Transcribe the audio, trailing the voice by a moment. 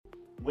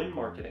When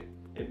marketing,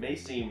 it may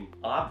seem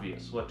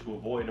obvious what to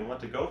avoid and what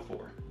to go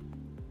for.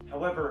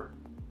 However,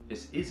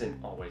 this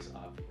isn't always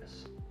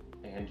obvious,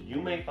 and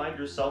you may find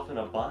yourself in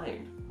a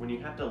bind when you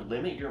have to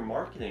limit your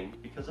marketing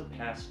because of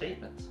past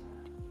statements.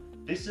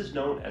 This is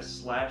known as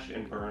slash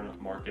and burn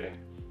marketing,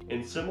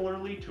 and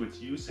similarly to its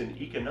use in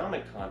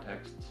economic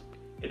contexts,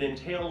 it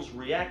entails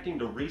reacting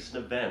to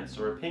recent events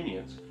or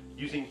opinions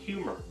using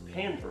humor,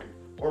 pandering,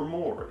 or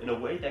more in a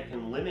way that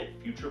can limit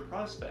future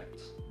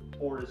prospects,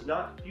 or is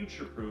not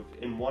future-proof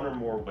in one or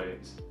more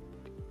ways.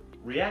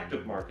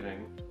 Reactive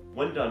marketing,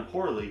 when done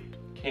poorly,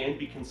 can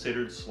be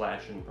considered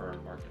slash and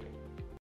burn marketing.